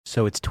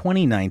So it's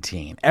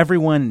 2019.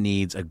 Everyone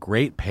needs a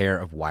great pair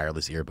of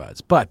wireless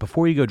earbuds. But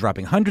before you go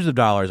dropping hundreds of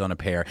dollars on a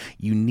pair,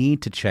 you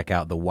need to check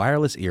out the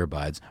wireless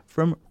earbuds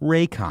from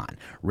Raycon.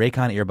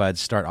 Raycon earbuds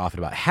start off at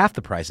about half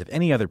the price of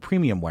any other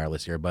premium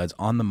wireless earbuds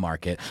on the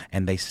market,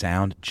 and they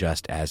sound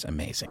just as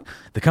amazing.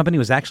 The company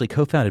was actually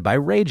co-founded by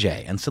Ray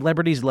J, and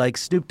celebrities like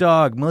Snoop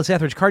Dogg, Melissa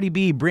Etheridge, Cardi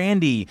B,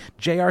 Brandy,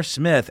 J.R.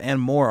 Smith, and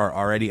more are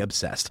already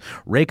obsessed.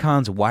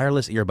 Raycon's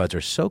wireless earbuds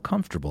are so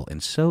comfortable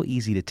and so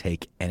easy to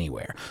take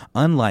anywhere.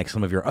 Unlike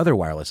some of your other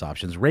wireless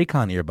options,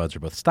 Raycon earbuds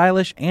are both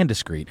stylish and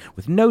discreet,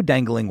 with no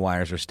dangling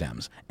wires or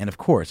stems. And of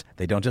course,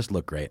 they don't just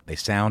look great, they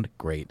sound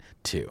great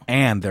too.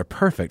 And they're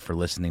perfect for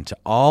listening to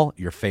all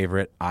your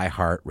favorite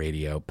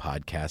iHeartRadio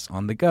podcasts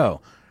on the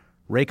go.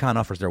 Raycon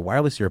offers their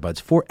wireless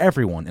earbuds for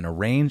everyone in a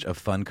range of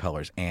fun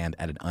colors and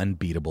at an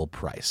unbeatable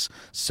price.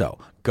 So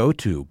go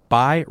to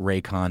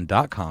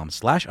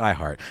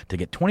buyraycon.com/iHeart to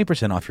get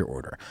 20% off your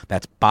order.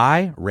 That's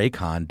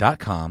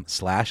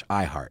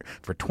buyraycon.com/iHeart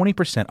for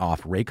 20%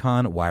 off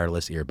Raycon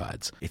wireless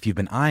earbuds. If you've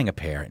been eyeing a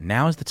pair,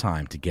 now is the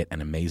time to get an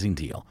amazing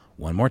deal.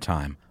 One more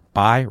time,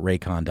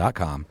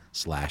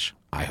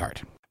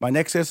 buyraycon.com/iHeart. My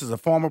next guest is a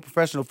former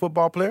professional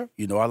football player.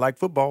 You know I like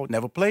football,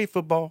 never played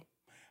football.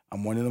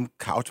 I'm one of them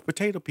couch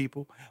potato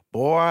people.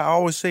 Boy, I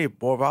always say,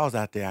 boy, if I was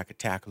out there, I could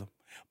tackle him.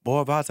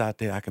 Boy, if I was out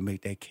there, I could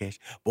make that catch.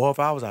 Boy, if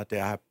I was out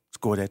there, I'd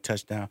score that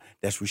touchdown.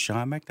 That's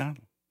Rushion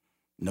McDonald.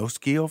 No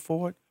skill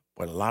for it,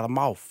 but a lot of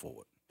mouth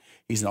for it.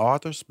 He's an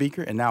author,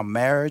 speaker, and now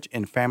marriage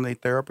and family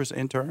therapist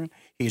intern.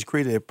 He's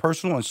created a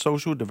personal and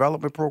social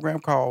development program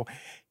called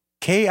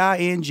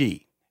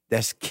KING.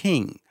 That's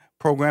King.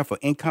 Program for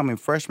incoming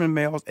freshman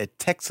males at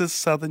Texas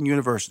Southern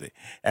University.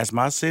 That's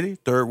my city,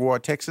 Third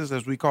Ward, Texas,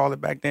 as we call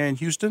it back there in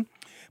Houston.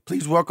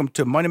 Please welcome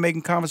to Money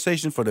Making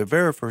Conversation for the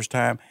very first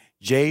time,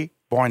 Jay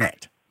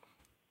Barnett.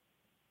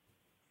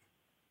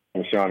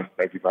 Hey, Sean,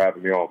 thank you for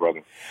having me on,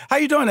 brother. How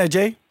you doing there,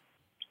 Jay?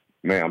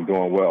 Man, I'm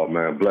doing well,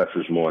 man. Blessed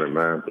this morning,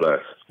 man.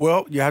 Blessed.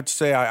 Well, you have to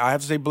say, I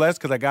have to say blessed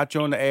because I got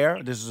you on the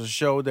air. This is a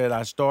show that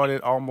I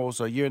started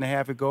almost a year and a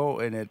half ago,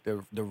 and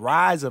the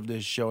rise of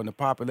this show and the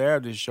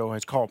popularity of this show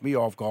has caught me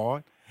off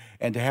guard.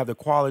 And to have the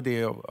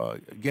quality of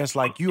guests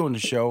like you on the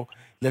show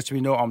lets me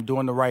know I'm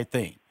doing the right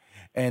thing.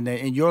 And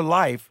in your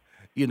life,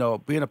 you know,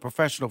 being a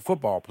professional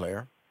football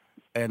player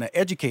and an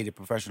educated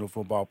professional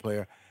football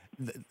player,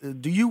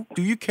 do you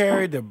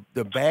carry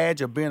the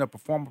badge of being a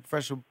former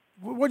professional?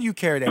 What do you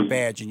carry that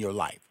badge in your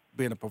life,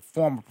 being a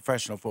former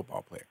professional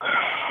football player?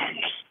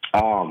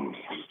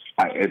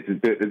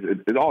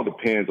 It all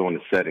depends on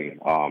the setting,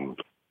 and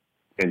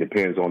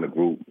depends on the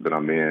group that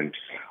I'm in.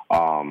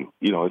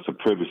 You know, it's a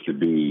privilege to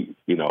be,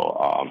 you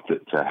know,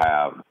 to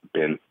have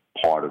been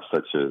part of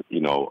such a,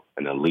 you know,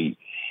 an elite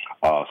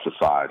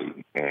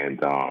society, and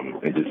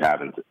just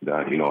having,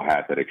 you know,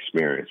 had that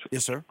experience.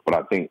 Yes, sir. But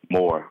I think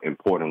more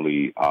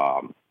importantly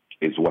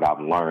is what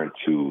I've learned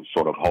to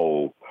sort of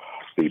hold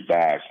the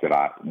badge that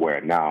I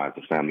wear now as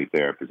a family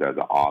therapist, as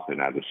an author,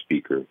 and as a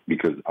speaker.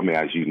 Because, I mean,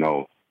 as you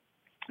know,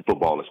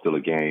 football is still a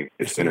game.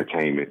 It's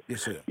entertainment.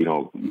 Yes, sir. You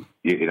know,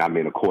 and I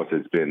mean, of course,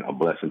 it's been a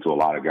blessing to a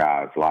lot of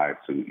guys' lives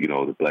to, you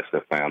know, to bless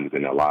their families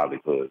and their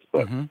livelihoods.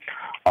 But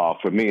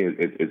for me,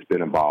 it's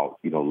been about,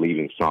 you know,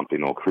 leaving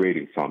something or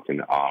creating something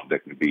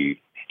that can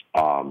be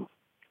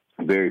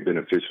very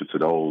beneficial to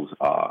those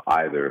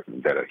either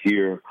that are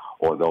here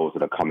or those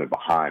that are coming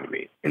behind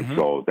me. And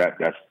so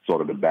that's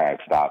sort of the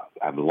backstop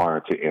I've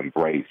learned to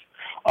embrace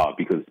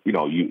because, you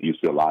know, you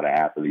see a lot of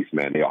athletes,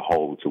 man, they are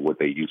hold to what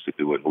they used to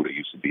do and who they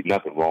used to be.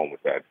 Nothing wrong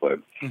with that,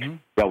 but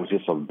that was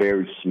just a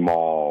very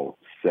small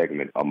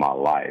segment of my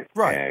life.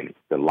 Right. And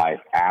the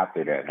life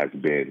after that has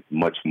been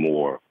much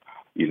more,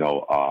 you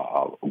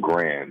know,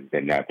 grand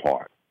than that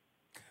part.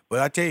 But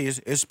I tell you,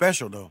 it's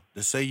special, though,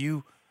 to say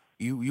you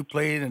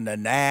played in the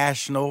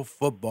National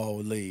Football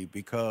League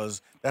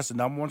because that's the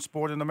number one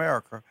sport in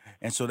America,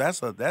 and so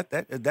that's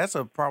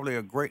probably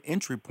a great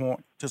entry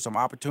point to some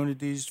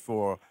opportunities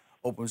for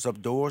opens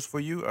up doors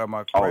for you. Am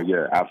I correct? Oh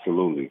yeah,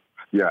 absolutely.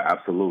 Yeah,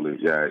 absolutely.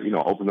 Yeah, you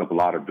know, opened up a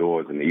lot of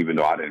doors, and even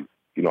though I didn't,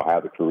 you know,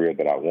 have the career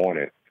that I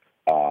wanted,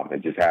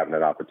 and just having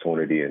that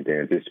opportunity, and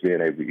then just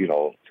being able, you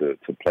know, to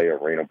play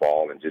arena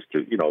ball and just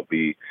to, you know,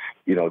 be,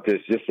 you know,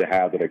 just to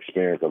have that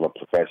experience of a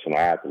professional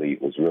athlete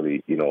was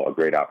really, you know, a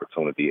great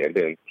opportunity. And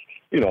then,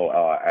 you know,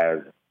 as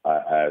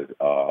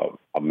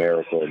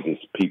America and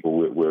just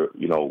people, we're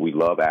you know, we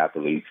love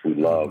athletes, we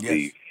love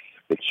the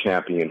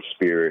champion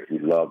spirit, we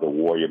love the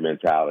warrior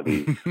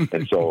mentality,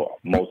 and so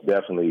most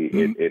definitely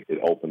it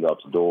opened up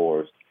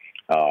doors.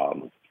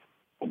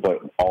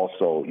 But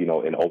also, you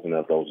know, in opening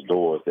up those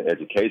doors, the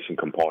education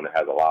component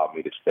has allowed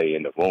me to stay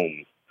in the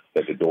rooms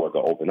that the doors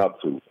are open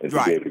up to and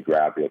to be able to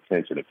grab the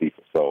attention of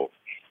people. So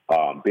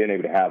being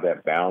able to have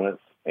that balance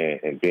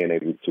and being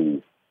able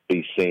to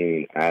be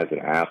seen as an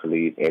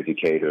athlete,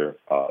 educator,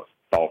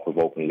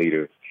 thought-provoking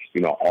leader,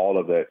 you know, all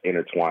of that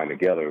intertwined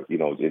together, you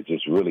know, it's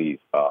just really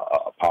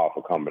a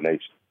powerful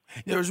combination.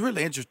 You know, it was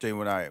really interesting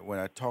when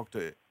I talk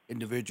to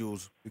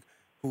individuals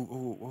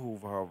who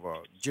have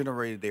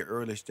generated their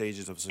early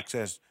stages of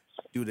success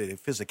due to their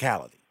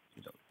physicality.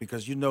 You know,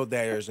 because you know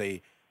there's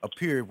a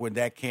period when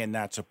that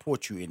cannot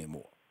support you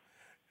anymore.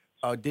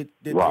 Right.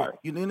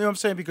 You know what I'm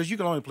saying? Because you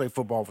can only play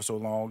football for so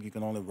long. You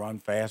can only run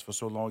fast for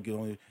so long. You can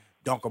only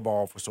dunk a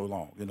ball for so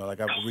long. You know, like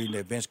I was reading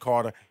that Vince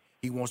Carter,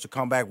 he wants to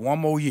come back one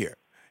more year.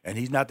 And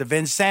he's not the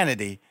Vince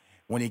Sanity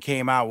when he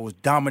came out, was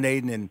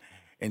dominating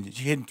and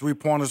hitting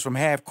three-pointers from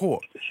half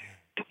court.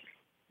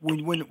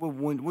 When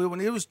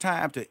it was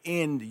time to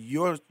end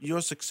your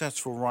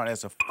successful run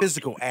as a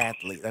physical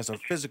athlete, as a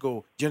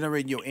physical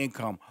generating your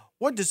income,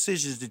 what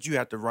decisions did you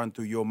have to run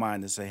through your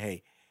mind to say,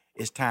 hey,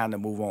 it's time to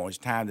move on. It's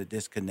time to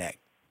disconnect.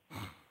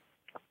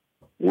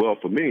 Well,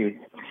 for me,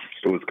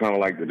 it was kind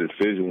of like the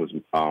decision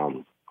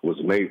was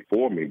made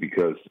for me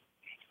because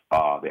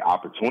the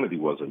opportunity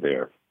wasn't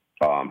there.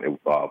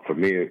 For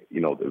me,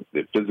 you know,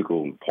 the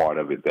physical part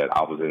of it, that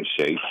I was in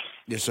shape.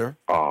 Yes, sir.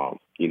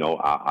 You know,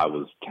 I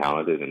was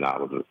talented and I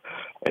was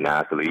an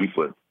athlete,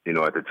 but you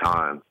know, at the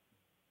time,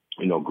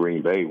 you know,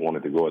 Green Bay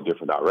wanted to go a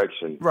different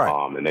direction, right?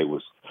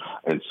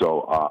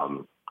 So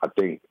I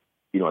think,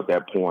 you know, at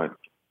that point,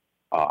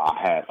 I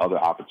had other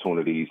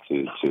opportunities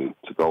to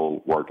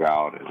go work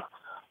out and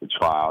to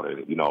try out.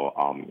 And, you know,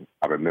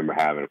 I remember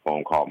having a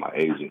phone call with my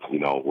agent, you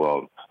know,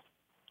 well,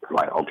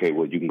 like, okay,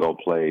 well, you can go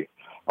play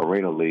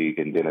Arena League.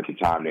 And then at the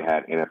time they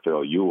had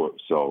NFL Europe.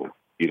 So,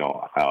 you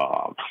know,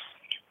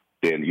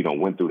 then, you know,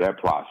 went through that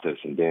process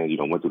and then, you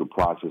know, went through the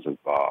process of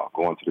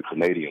going to the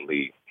Canadian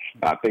League.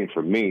 And I think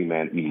for me,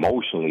 man,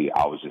 emotionally,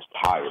 I was just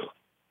tired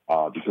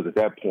because at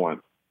that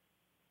point,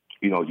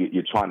 you know,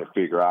 you're trying to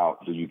figure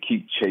out, do you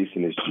keep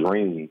chasing this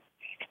dream?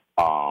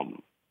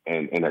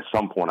 And at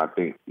some point, I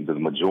think the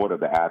majority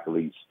of the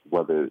athletes,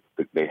 whether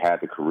they had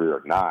the career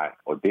or not,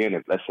 or then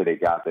if, let's say they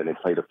got there and they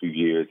played a few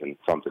years and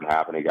something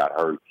happened, they got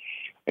hurt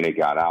and they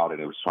got out and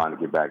they was trying to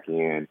get back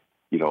in,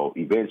 you know,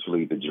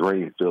 eventually the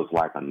dream feels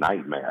like a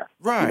nightmare.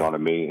 Right. You know what I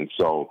mean? And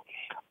so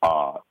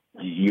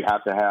you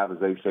have to have, as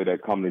they say,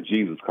 that come to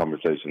Jesus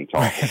conversation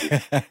talk.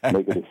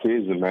 Make a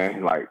decision,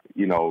 man. Like,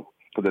 you know,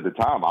 because at the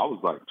time I was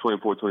like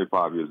 24,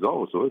 25 years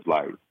old. So it's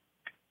like,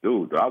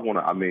 dude,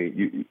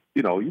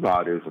 you know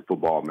how it is in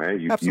football, man.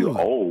 You're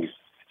old,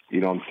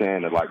 you know what I'm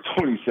saying, at like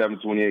 27,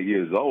 28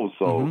 years old.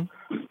 So,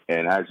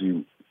 and as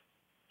you,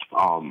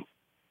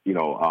 you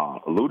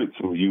know, alluded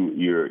to,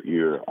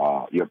 your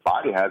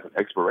body has an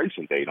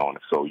expiration date on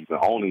it. So you can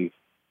only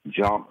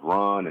jump,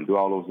 run, and do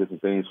all those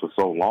different things for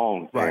so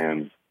long. Right.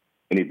 And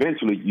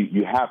eventually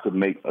you have to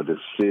make a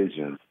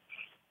decision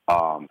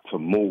to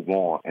move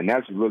on. And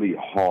that's really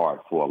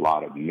hard for a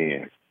lot of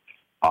men.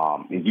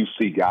 And you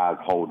see guys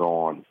hold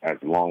on as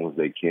long as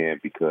they can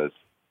because,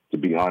 to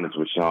be honest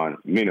with Sean,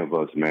 many of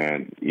us,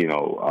 man, you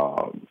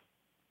know,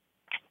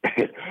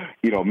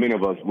 many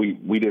of us,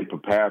 we didn't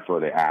prepare for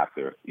the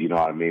after. You know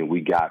what I mean?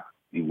 We got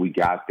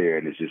there,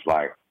 and it's just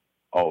like,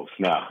 oh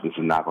snap, this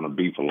is not going to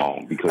be for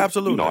long because,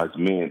 Absolutely. You know, as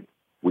men,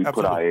 we Absolutely.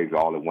 put our eggs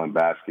all in one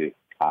basket.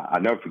 I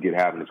never forget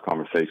having this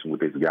conversation with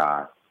this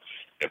guy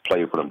that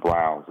played for the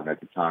Browns, and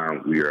at the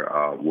time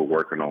we're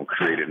working on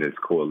creating this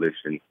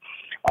coalition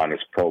on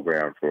this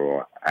program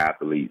for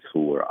athletes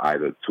who are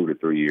either 2 to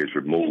 3 years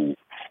removed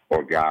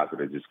or guys that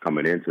are just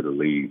coming into the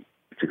league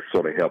to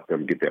sort of help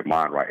them get their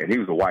mind right. And he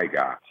was a white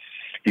guy.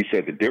 He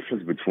said the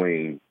difference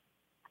between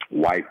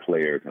white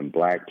players and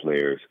black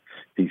players,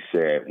 he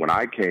said, when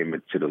I came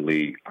into the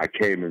league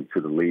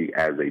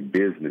as a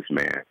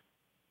businessman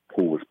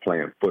who was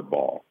playing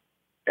football.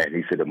 And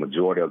he said the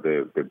majority of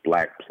the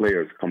black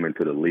players come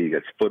into the league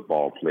as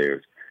football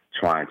players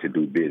trying to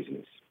do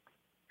business.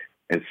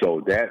 And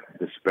so that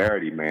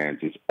disparity, man,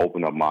 just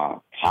opened up my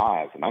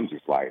eyes. And I'm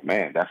just like,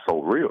 man, that's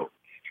so real.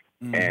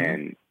 Mm-hmm.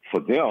 And for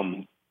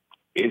them,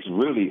 it's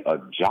really a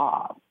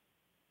job.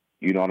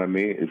 You know what I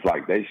mean? It's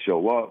like they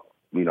show up,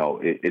 you know,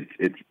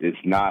 it's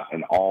not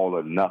an all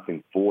or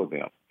nothing for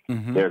them.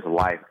 Mm-hmm. There's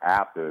life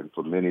after. And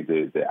for many of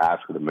the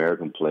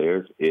African-American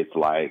players, it's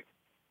like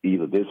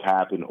either this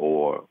happened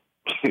or,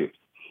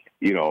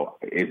 you know,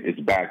 it's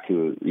back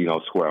to, you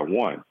know, square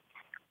one.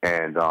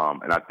 And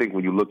I think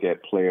when you look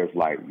at players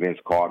like Vince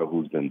Carter,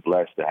 who's been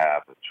blessed to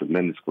have a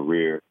tremendous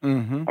career,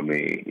 mm-hmm. I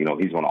mean, you know,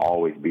 he's going to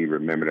always be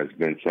remembered as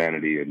Vince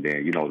Sanity, and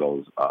then, you know,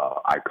 those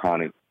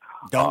iconic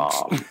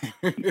dunks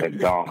and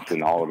dunks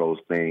and all of those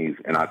things.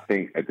 And I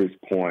think at this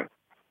point,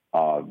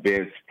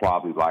 Vince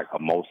probably like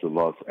most of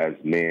us as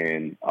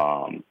men,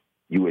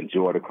 you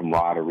enjoy the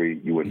camaraderie,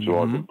 you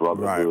enjoy mm-hmm. the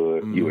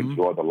brotherhood, right. You mm-hmm.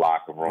 enjoy the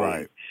locker room.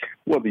 Right.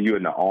 Whether you're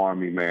in the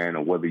Army, man,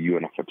 or whether you're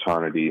in a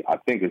fraternity, I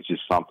think it's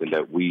just something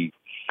that we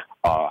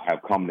have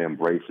come to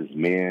embrace as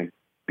men,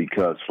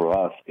 because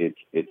for us,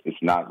 it's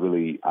not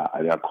really.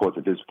 Of course,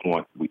 at this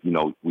point, we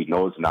know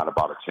it's not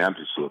about a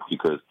championship,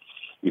 because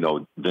you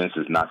know Vince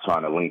is not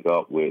trying to link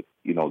up with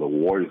the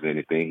Warriors or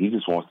anything. He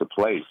just wants to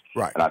play,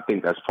 right? And I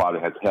think that's probably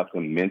has helped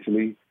him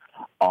mentally.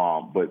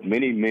 But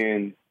many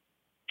men,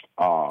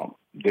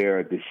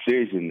 their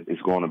decision is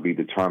going to be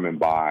determined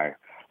by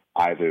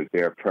either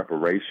their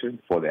preparation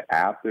for the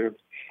after,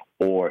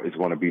 or it's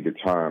going to be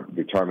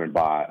determined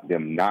by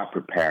them not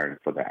preparing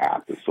for the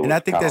after. So, and I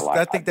think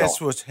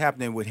that's what's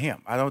happening with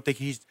him. I don't think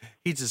he's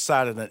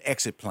decided an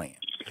exit plan.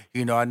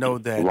 I know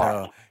that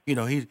Right.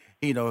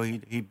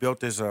 he built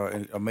this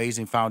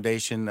amazing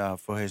foundation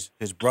for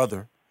his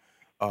brother,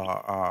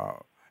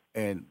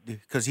 and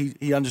because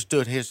he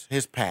understood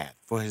his path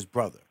for his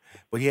brother,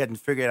 but he hadn't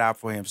figured it out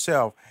for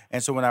himself.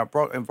 And so when I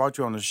brought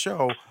you on the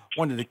show,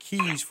 one of the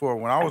keys for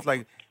when I was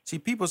like, see,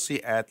 people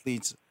see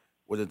athletes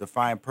with a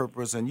defined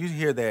purpose, and you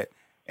hear that,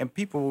 and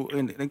people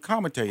and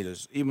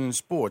commentators, even in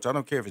sports, I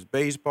don't care if it's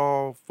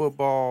baseball,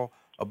 football,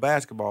 or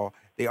basketball,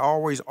 they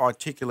always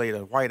articulate a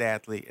white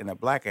athlete and a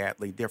black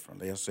athlete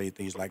differently. They'll say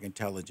things like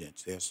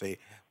intelligence. They'll say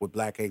with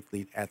black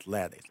athlete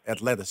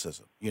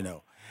athleticism,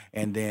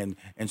 and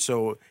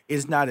so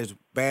it's not as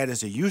bad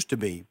as it used to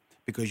be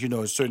because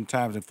at certain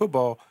times in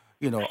football,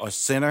 a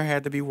center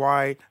had to be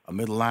white, a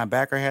middle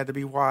linebacker had to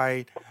be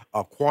white,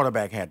 a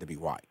quarterback had to be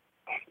white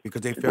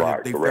because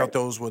Right. they felt Correct.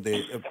 those were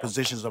the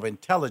positions of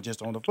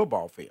intelligence on the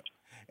football field,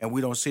 and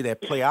we don't see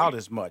that play out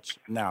as much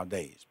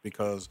nowadays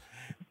because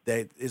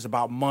that is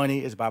about money.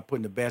 It's about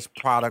putting the best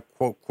product,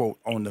 quote quote,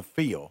 on the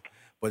field.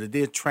 But it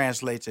did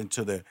translates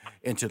into the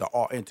into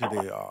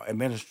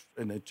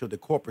the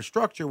corporate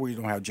structure where you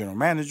don't have general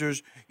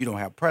managers, you don't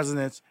have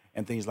presidents,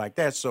 and things like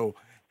that. So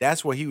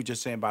that's what he was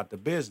just saying about the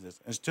business.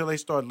 Until they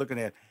started looking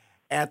at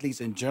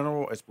athletes in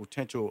general as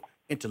potential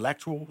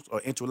intellectuals or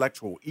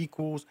intellectual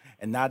equals,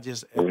 and not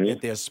just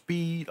at their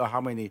speed or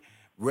how many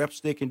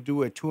reps they can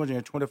do at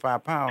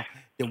 225 pounds,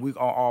 then we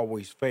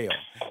always fail.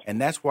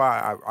 And that's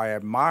why I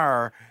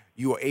admire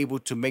you are able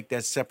to make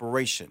that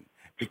separation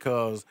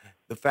because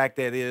the fact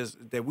that is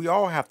that we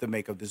all have to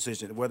make a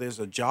decision, whether it's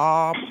a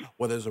job,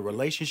 whether it's a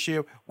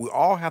relationship, we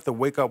all have to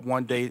wake up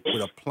one day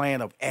with a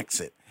plan of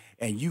exit.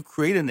 And you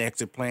created an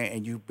exit plan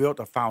and you built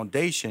a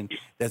foundation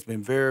that's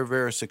been very,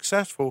 very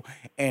successful.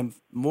 And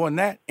more than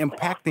that,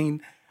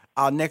 impacting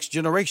our next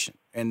generation.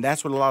 And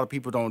that's what a lot of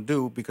people don't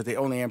do because they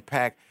only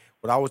impact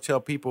what I would tell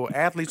people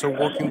athletes are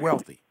working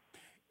wealthy.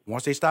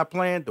 Once they stop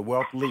playing, the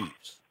wealth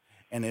leaves.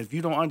 And if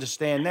you don't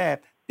understand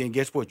that, then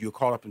guess what? You're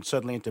caught up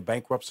suddenly into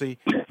bankruptcy.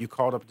 You're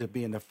caught up to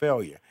being a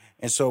failure.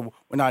 And so,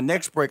 when our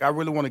next break, I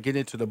really want to get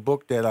into the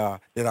book that I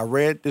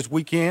read this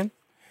weekend,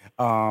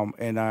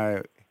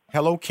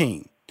 Hello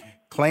King,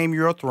 Claim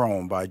Your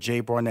Throne by Jay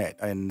Barnett.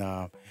 And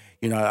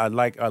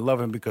I love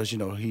him because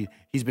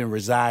he's been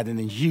residing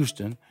in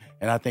Houston,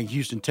 and I think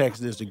Houston,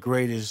 Texas, is the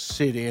greatest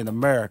city in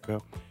America.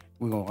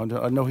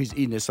 I know he's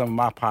eating at some of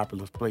my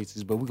popular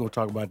places, but we're gonna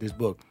talk about this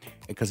book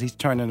because he's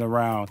turning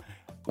around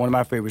one of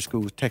my favorite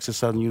schools, Texas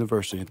Southern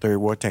University in Third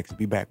Ward, Texas.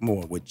 Be back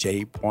more with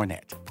Jay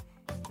Barnett.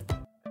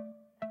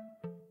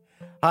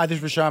 Hi,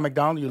 this is Rashawn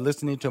McDonald. You're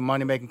listening to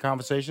Money Making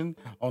Conversation.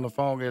 On the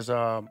phone is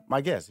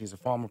my guest. He's a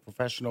former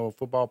professional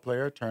football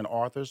player turned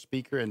author,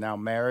 speaker, and now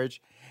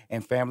marriage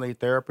and family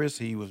therapist.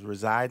 He was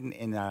residing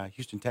in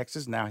Houston,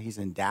 Texas. Now he's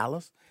in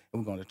Dallas,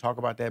 and we're going to talk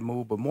about that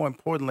move. But more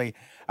importantly,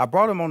 I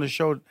brought him on the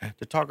show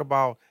to talk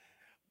about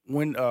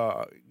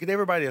get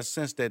everybody a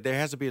sense that there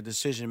has to be a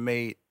decision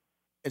made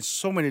at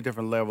so many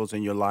different levels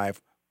in your life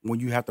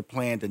when you have to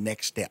plan the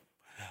next step.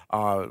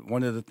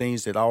 One of the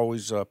things that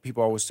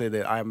people always say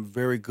that I'm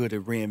very good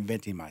at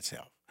reinventing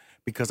myself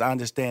because I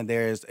understand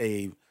there is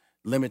a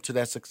limit to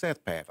that success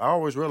path. I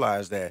always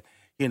realize that,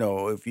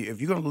 if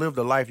you're going to live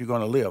the life you're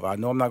going to live, I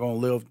know I'm not going to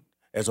live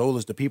as old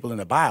as the people in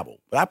the Bible,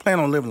 but I plan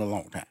on living a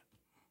long time.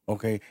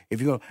 Okay.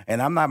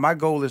 My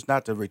goal is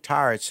not to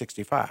retire at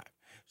 65.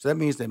 So that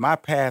means that my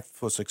path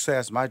for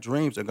success, my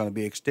dreams are going to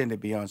be extended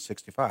beyond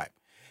 65.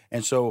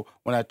 And so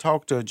when I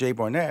talk to Jay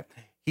Barnett,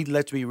 he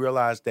lets me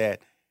realize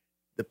that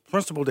the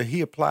principle that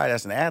he applied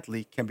as an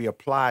athlete can be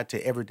applied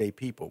to everyday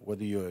people,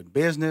 whether you're in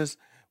business,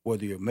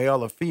 whether you're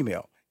male or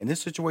female. And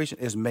this situation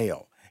is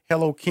male.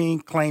 Hello, King,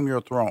 Claim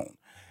Your Throne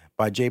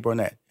by Jay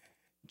Barnett.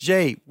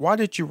 Jay, why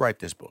did you write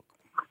this book?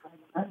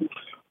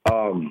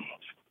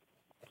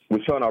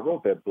 Sean, I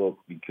wrote that book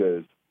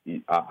because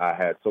I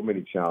had so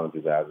many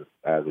challenges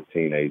as a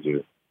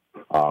teenager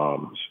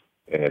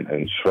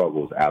and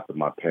struggles after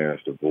my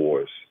parents'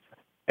 divorce.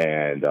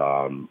 And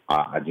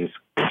I just,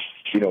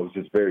 it was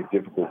just very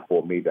difficult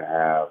for me to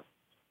have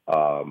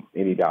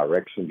any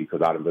direction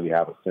because I didn't really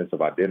have a sense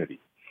of identity.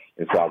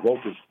 And so I wrote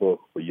this book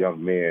for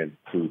young men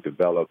to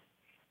develop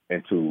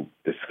and to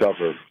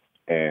discover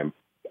and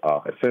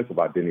a sense of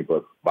identity,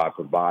 but by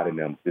providing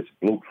them this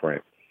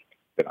blueprint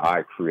that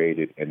I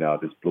created and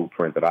this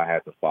blueprint that I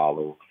had to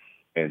follow.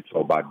 And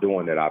so by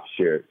doing that, I've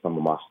shared some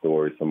of my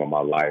stories, some of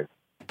my life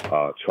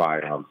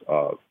triumphs,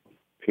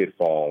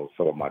 pitfalls,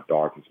 some of my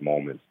darkest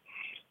moments.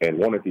 And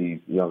one of these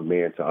young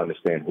men to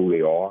understand who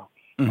they are,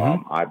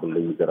 I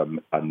believe that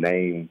a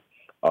name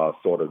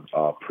sort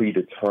of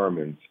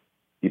predetermines,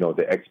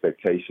 the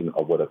expectation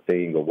of what a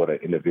thing or what an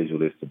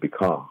individual is to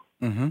become.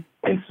 And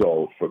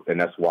so, and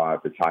that's why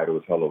the title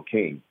is Hello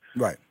King.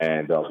 Right.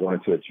 And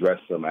wanted to address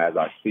them as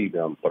I see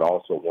them, but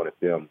also wanted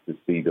them to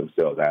see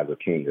themselves as a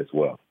king as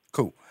well.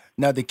 Cool.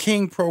 Now, the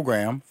King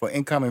program for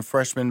incoming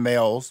freshman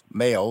males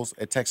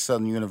at Texas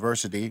Southern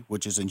University,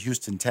 which is in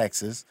Houston,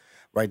 Texas,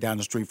 right down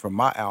the street from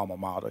my alma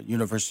mater,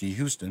 University of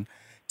Houston.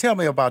 Tell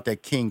me about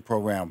that King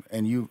program.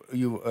 And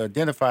you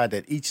identified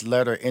that each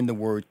letter in the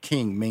word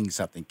King means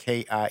something,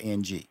 King.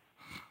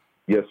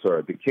 Yes,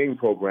 sir. The King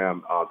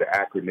program, the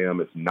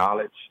acronym is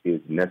Knowledge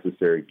is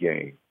Necessary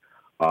Gain.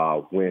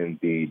 When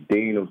the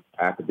Dean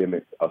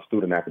of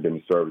Student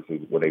Academic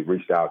Services, when they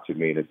reached out to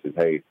me and said,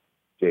 hey,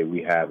 Jay,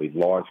 we have a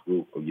large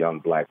group of young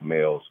black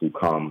males who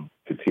come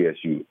to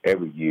TSU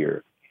every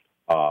year,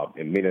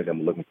 and many of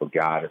them are looking for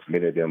guidance.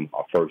 Many of them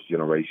are first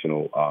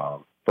generation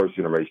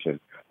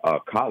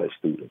college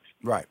students.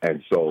 Right.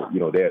 And so,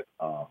 they've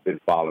been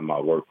following my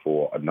work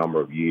for a number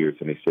of years,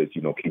 and they said,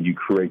 can you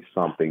create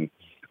something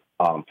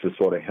to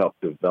sort of help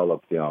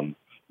develop them,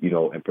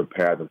 and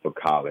prepare them for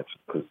college,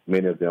 because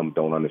many of them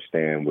don't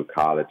understand with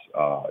college,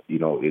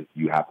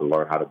 you have to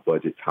learn how to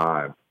budget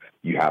time.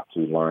 You have to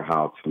learn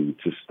how to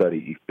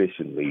study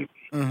efficiently,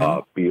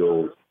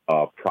 build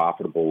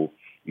profitable,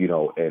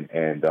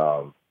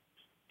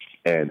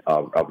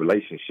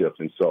 relationships.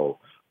 And so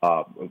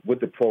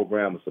with the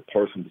program, it's a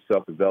personal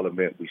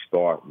self-development. We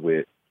start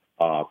with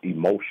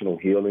emotional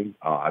healing.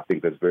 I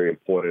think that's very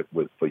important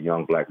for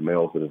young black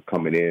males that are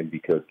coming in,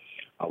 because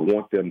I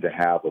want them to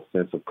have a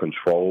sense of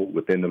control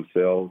within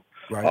themselves.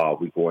 Right.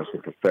 We go into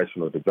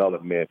professional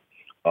development,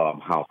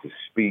 how to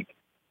speak.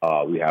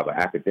 We have an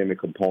academic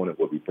component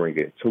where we bring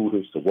in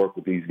tutors to work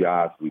with these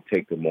guys. We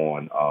take them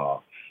on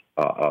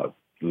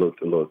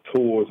little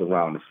tours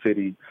around the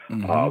city.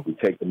 We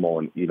take them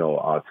on,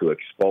 to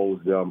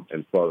expose them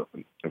in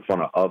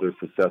front of other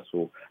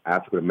successful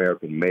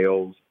African-American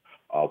males.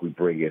 We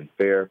bring in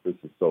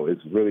therapists. And so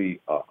it's really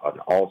an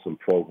awesome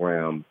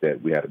program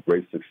that we had a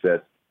great success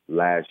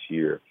last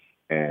year.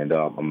 And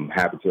I'm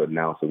happy to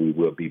announce that we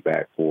will be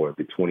back for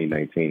the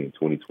 2019 and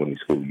 2020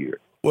 school year.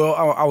 Well,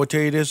 I will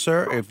tell you this,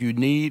 sir. If you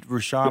need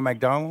Rashawn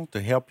McDonald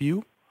to help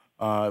you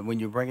when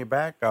you bring it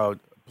back,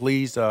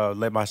 please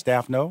let my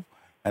staff know,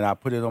 and I'll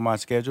put it on my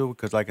schedule,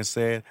 because, like I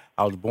said,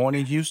 I was born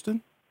in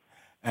Houston,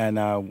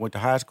 and went to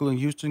high school in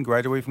Houston,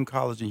 graduated from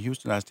college in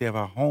Houston. I still have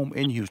a home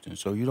in Houston,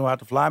 so you don't have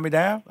to fly me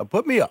down or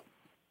put me up.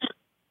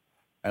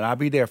 And I'll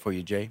be there for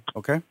you, Jay,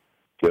 okay?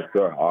 Yes,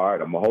 sir. All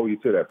right, I'm gonna hold you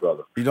to that,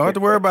 brother. You don't have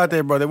to worry about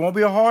that, brother. It won't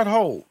be a hard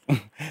hold.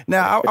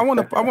 Now, I want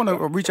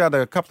to reach out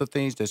to a couple of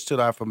things that stood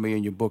out for me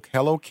in your book,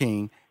 Hello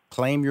King,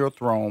 Claim Your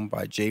Throne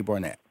by Jay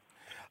Barnett.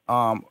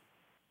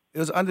 It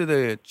was under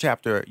the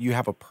chapter, You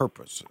Have a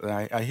Purpose. And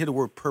I hear the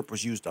word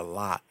purpose used a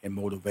lot in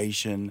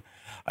motivation.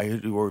 I hear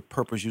the word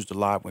purpose used a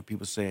lot when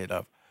people say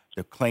to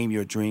claim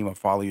your dream or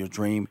follow your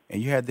dream.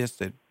 And you had this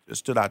that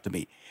stood out to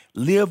me.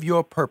 Live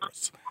your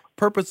purpose.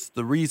 Purpose is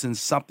the reason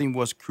something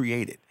was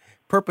created.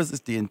 Purpose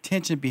is the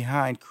intention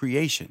behind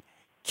creation.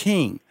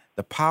 King,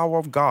 the power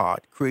of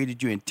God,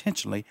 created you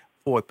intentionally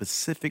for a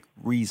specific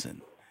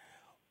reason.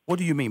 What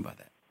do you mean by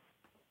that?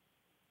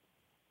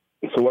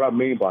 So what I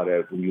mean by that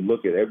is when you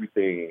look at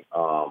everything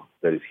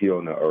that is here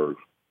on the earth,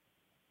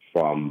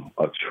 from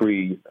a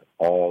tree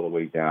all the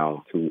way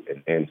down to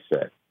an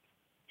insect,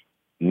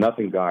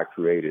 nothing God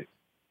created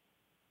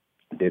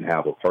didn't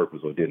have a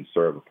purpose or didn't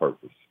serve a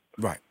purpose.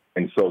 Right.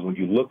 And so when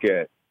you look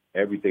at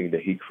everything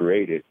that he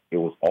created, it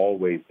was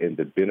always in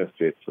the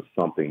benefit for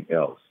something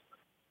else.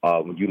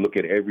 When you look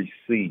at every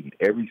seed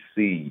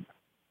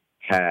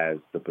has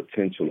the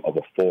potential of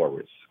a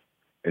forest.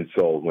 And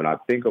so when I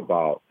think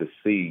about the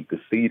seed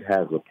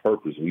has a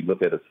purpose. We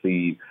look at a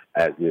seed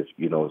as if,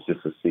 it's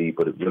just a seed,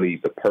 but really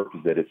the purpose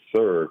that it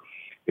served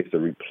is to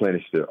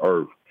replenish the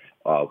earth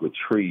with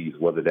trees,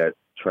 whether that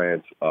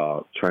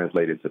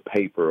translated to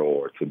paper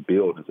or to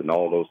buildings and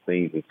all those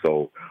things. And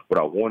so what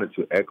I wanted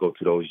to echo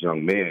to those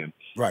young men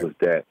was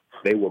that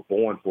they were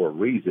born for a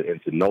reason,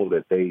 and to know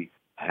that they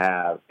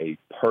have a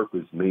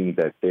purpose, meaning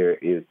that there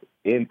is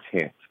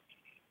intent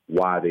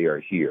why they are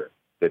here,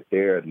 that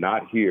they're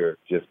not here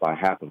just by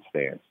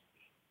happenstance.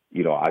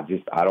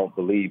 I don't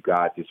believe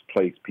God just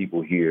placed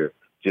people here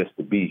just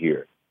to be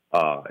here.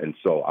 And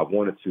so I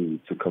wanted to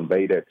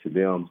convey that to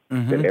them,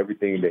 that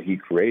everything that he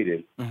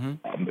created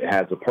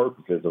has a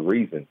purpose, there's a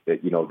reason,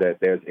 that, that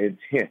there's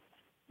intent,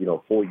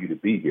 for you to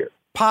be here.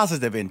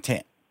 Positive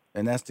intent.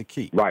 And that's the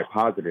key. Right,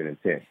 positive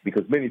intent.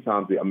 Because many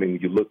times, when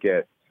you look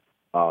at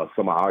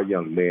some of our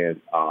young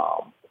men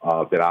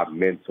that I've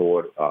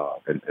mentored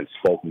and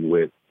spoken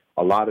with,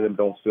 a lot of them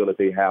don't feel that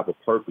they have a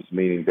purpose,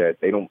 meaning that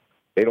they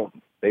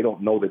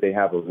don't know that they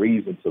have a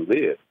reason to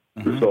live.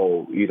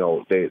 So,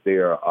 they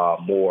are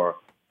more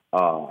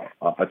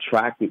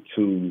attracted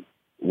to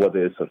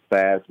whether it's a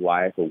fast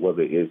life or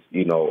whether it's,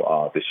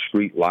 the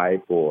street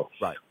life, or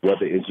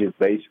whether it's just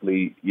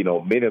basically,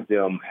 many of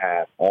them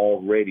have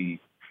already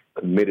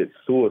committed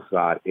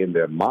suicide in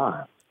their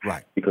mind,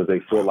 because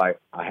they feel like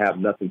I have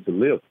nothing to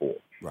live for.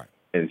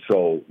 And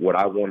so what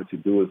I wanted to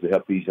do is to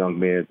help these young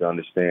men to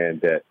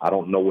understand that I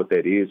don't know what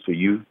that is for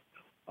you.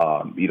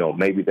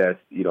 Maybe that's,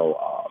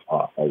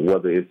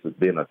 whether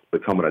it's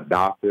becoming a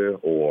doctor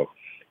or,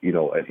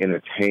 an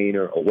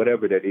entertainer or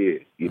whatever that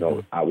is.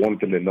 I wanted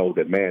them to know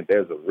that, man,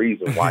 there's a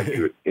reason why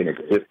you're in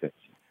existence.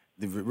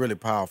 Really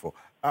powerful.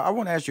 I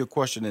want to ask you a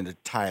question in the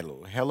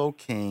title. Hello,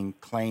 King,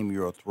 claim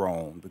your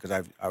throne, because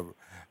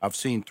I've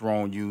seen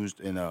throne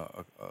used in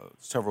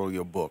several of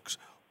your books.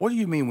 What do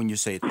you mean when you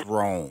say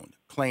throne?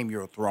 Claim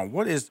your throne.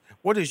 What is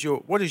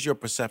your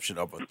perception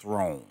of a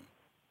throne?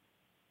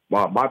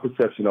 My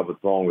perception of a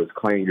throne is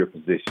claim your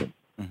position.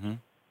 Mm-hmm.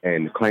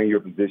 And claim your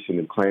position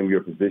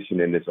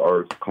in this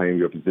earth, claim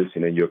your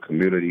position in your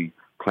community,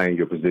 claim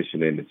your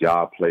position in the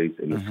job place,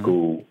 in the Mm-hmm.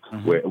 school,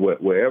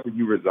 Mm-hmm. wherever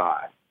you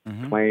reside.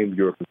 Mm-hmm. Claim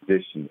your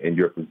position, and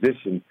your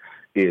position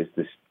is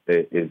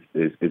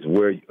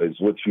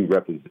what you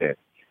represent.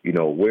 You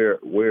know,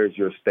 where's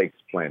your stakes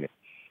planted,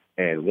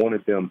 and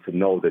wanted them to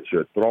know that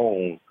your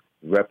throne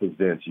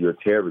represents your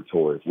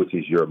territories, which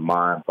is your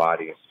mind,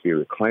 body, and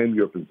spirit. Claim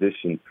your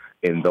position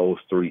in those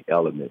three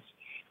elements,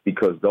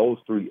 because those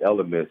three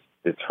elements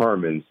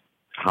determines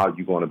how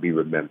you're going to be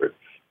remembered.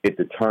 It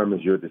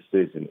determines your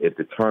decision. It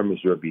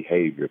determines your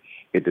behavior.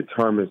 It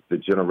determines the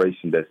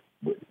generation that's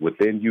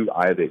within you,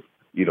 either,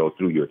 you know,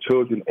 through your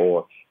children,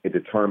 or it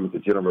determines the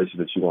generation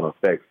that you're going to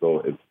affect.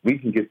 So if we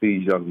can get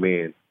these young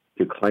men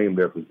to claim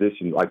their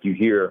position, like you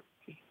hear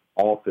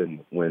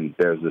often when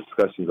there's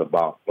discussions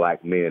about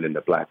black men in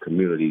the black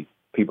community,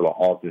 people are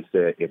often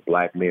said if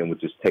black men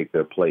would just take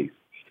their place,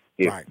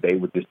 if Right. they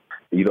would just,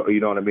 you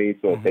know what I mean?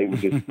 So if they would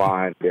just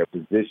find their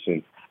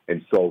position.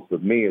 And so for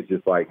me, it's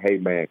just like, hey,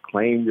 man,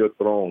 claim your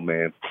throne,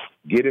 man.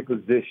 Get in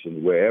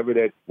position whatever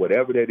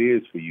that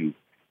is for you.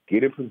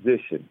 Get in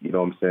position, you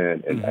know what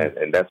I'm saying?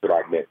 And that's what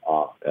I meant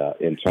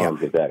in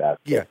terms of that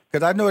aspect. Yeah,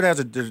 because I know it has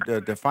a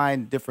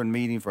defined different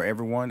meaning for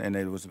everyone, and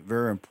it was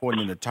very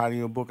important in the title of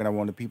your book. And I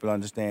wanted people to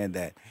understand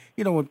that,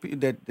 you know,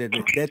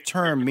 that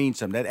term means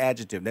something, that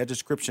adjective, that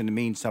description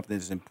means something.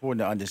 It's important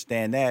to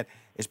understand that,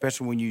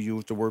 especially when you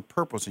use the word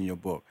purpose in your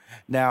book.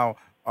 Now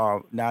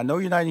I know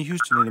you're not in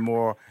Houston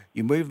anymore.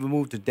 You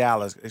moved to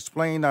Dallas.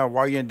 Explain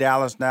why you're in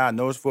Dallas now. I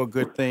know it's for a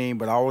good thing,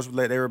 but I always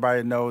let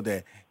everybody know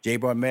that Jay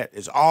Barnett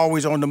is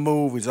always on the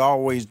move. He's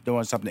always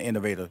doing something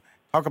innovative.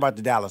 Talk about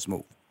the Dallas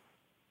move.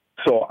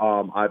 So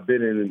I've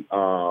been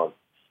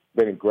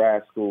in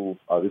grad school.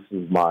 This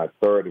is my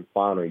third and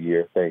final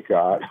year, thank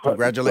God.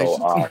 Congratulations.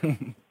 So,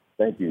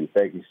 thank you.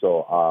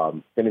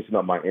 So finishing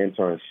up my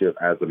internship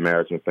as a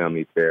marriage and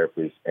family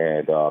therapist,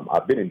 and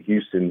I've been in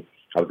Houston.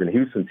 I was in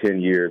Houston 10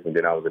 years, and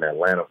then I was in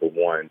Atlanta for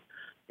one,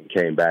 and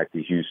came back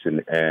to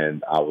Houston,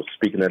 and I was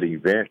speaking at an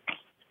event,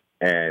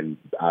 and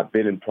I've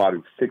been in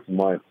probably 6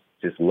 months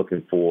just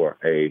looking for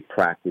a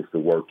practice to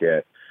work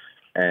at,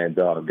 and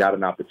got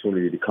an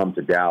opportunity to come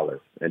to Dallas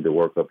and to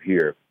work up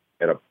here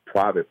at a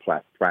private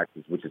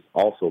practice, which is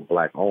also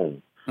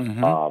Black-owned,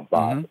 by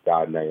a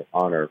guy named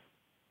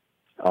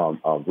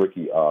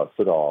Ricky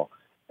Siddall.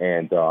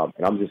 And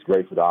I'm just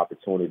grateful for the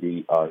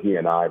opportunity. He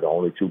and I are the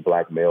only two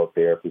Black male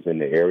therapists in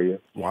the area.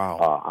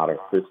 Wow. Out of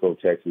Frisco,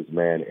 Texas,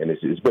 man. And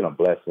it's been a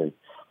blessing.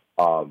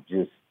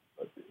 Just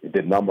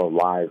the number of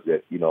lives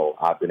that, you know,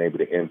 I've been able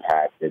to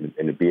impact and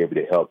to be able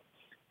to help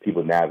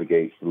people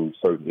navigate through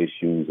certain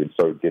issues and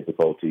certain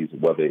difficulties,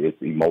 whether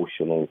it's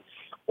emotional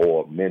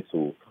or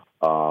mental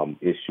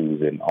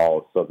issues and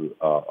all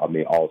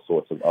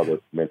sorts of other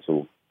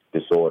mental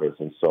disorders.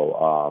 And so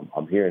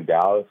I'm here in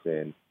Dallas,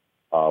 and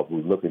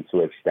we're looking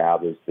to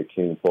establish the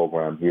King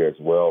program here as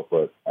well.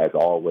 But as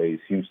always,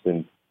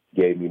 Houston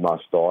gave me my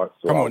start,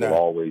 so I will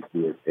always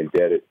be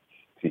indebted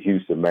to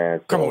Houston,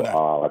 man. So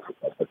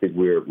I think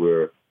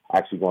we're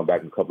actually going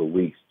back in a couple of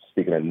weeks,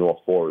 speaking at North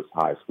Forest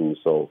High School.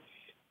 So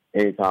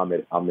anytime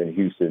that I'm in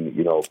Houston,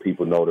 you know,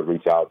 people know to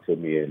reach out to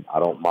me, and I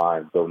don't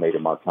mind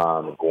donating my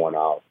time and going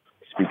out,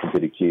 speaking to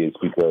the kids,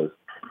 because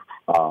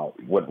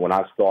when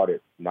I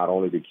started not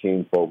only the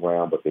King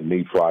program, but the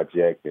Me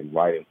Project and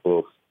writing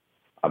books,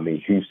 I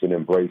mean, Houston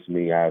embraced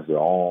me as their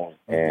own,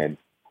 and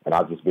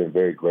I've just been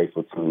very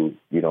grateful to,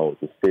 you know,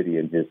 the city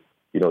and just,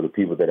 you know, the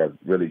people that have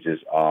really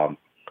just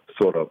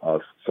sort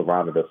of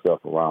surrounded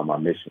themselves around my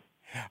mission.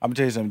 I'm going to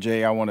tell you something,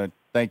 Jay. I want to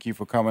thank you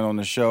for coming on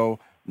the show.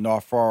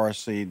 North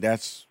Forest, see,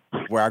 that's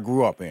where I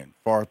grew up in,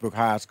 Forest Brook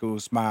High School,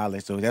 Smiley.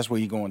 So that's where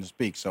you're going to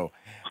speak. So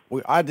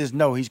I just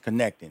know he's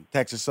connecting.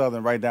 Texas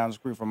Southern right down the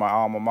street from my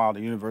alma mater,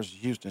 University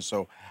of Houston.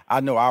 So I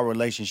know our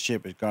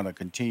relationship is going to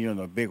continue in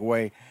a big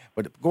way.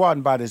 But go out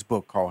and buy this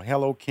book called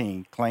Hello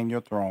King, Claim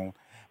Your Throne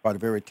by the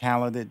very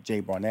talented Jay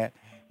Barnett.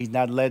 He's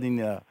not letting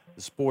the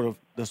sport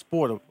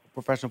of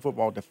professional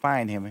football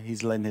define him.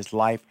 He's letting his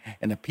life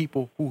and the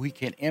people who he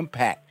can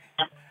impact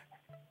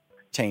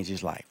change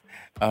his life.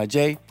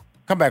 Jay,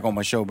 come back on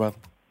my show, brother.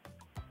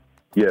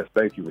 Yes,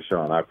 thank you,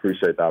 Rashawn. I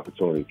appreciate the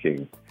opportunity,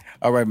 King.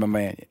 All right, my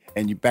man.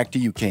 And back to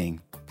you, King.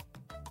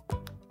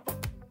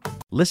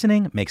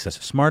 Listening makes us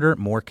smarter,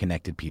 more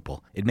connected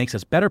people. It makes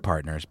us better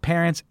partners,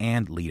 parents,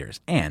 and leaders.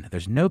 And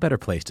there's no better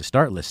place to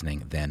start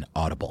listening than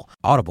Audible.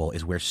 Audible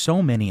is where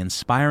so many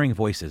inspiring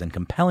voices and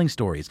compelling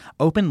stories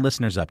open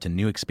listeners up to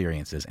new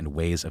experiences and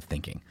ways of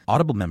thinking.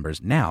 Audible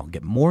members now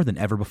get more than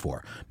ever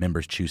before.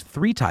 Members choose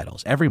 3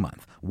 titles every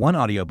month, 1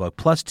 audiobook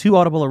plus 2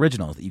 Audible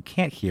originals that you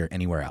can't hear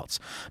anywhere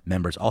else.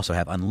 Members also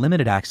have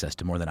unlimited access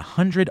to more than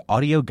 100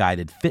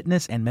 audio-guided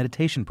fitness and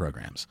meditation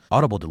programs.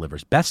 Audible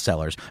delivers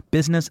bestsellers,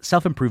 business,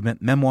 self-improvement,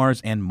 memoirs,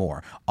 and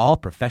more, all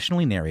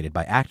professionally narrated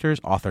by actors,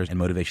 authors, and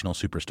motivational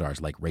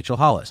superstars like Rachel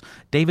Hollis,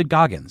 David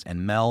Goggins,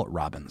 and Mel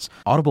Robbins.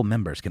 Audible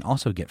members can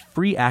also get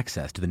free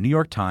access to the New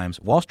York Times,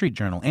 Wall Street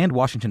Journal, and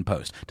Washington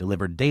Post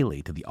delivered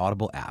daily to the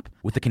Audible app.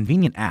 With the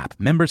convenient app,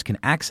 members can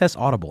access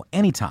Audible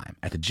anytime,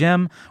 at the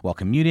gym, while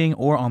commuting,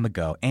 or on the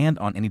go, and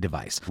on any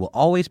device. We'll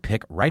always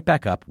pick right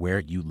back up where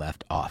you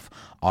left off.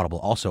 Audible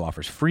also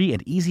offers free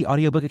and easy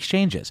audiobook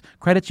exchanges,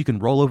 credits you can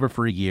roll over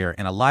for a year,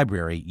 and a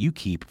library you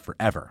keep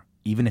forever,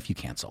 even if you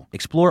cancel.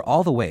 Explore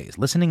all the ways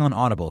listening on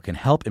Audible can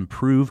help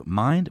improve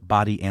mind,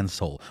 body, and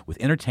soul with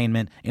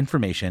entertainment,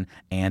 information,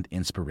 and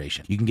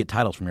inspiration. You can get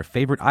titles from your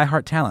favorite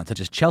iHeart talent such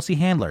as Chelsea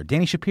Handler,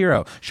 Danny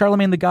Shapiro,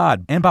 Charlemagne the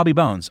God, and Bobby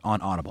Bones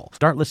on Audible.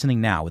 Start listening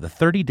now with a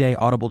 30-day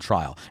Audible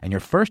trial, and your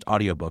first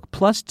audiobook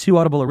plus 2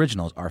 Audible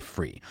originals are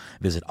free.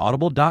 Visit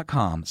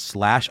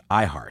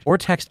audible.com/iHeart or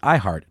text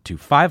iHeart to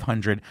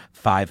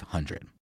 500-500.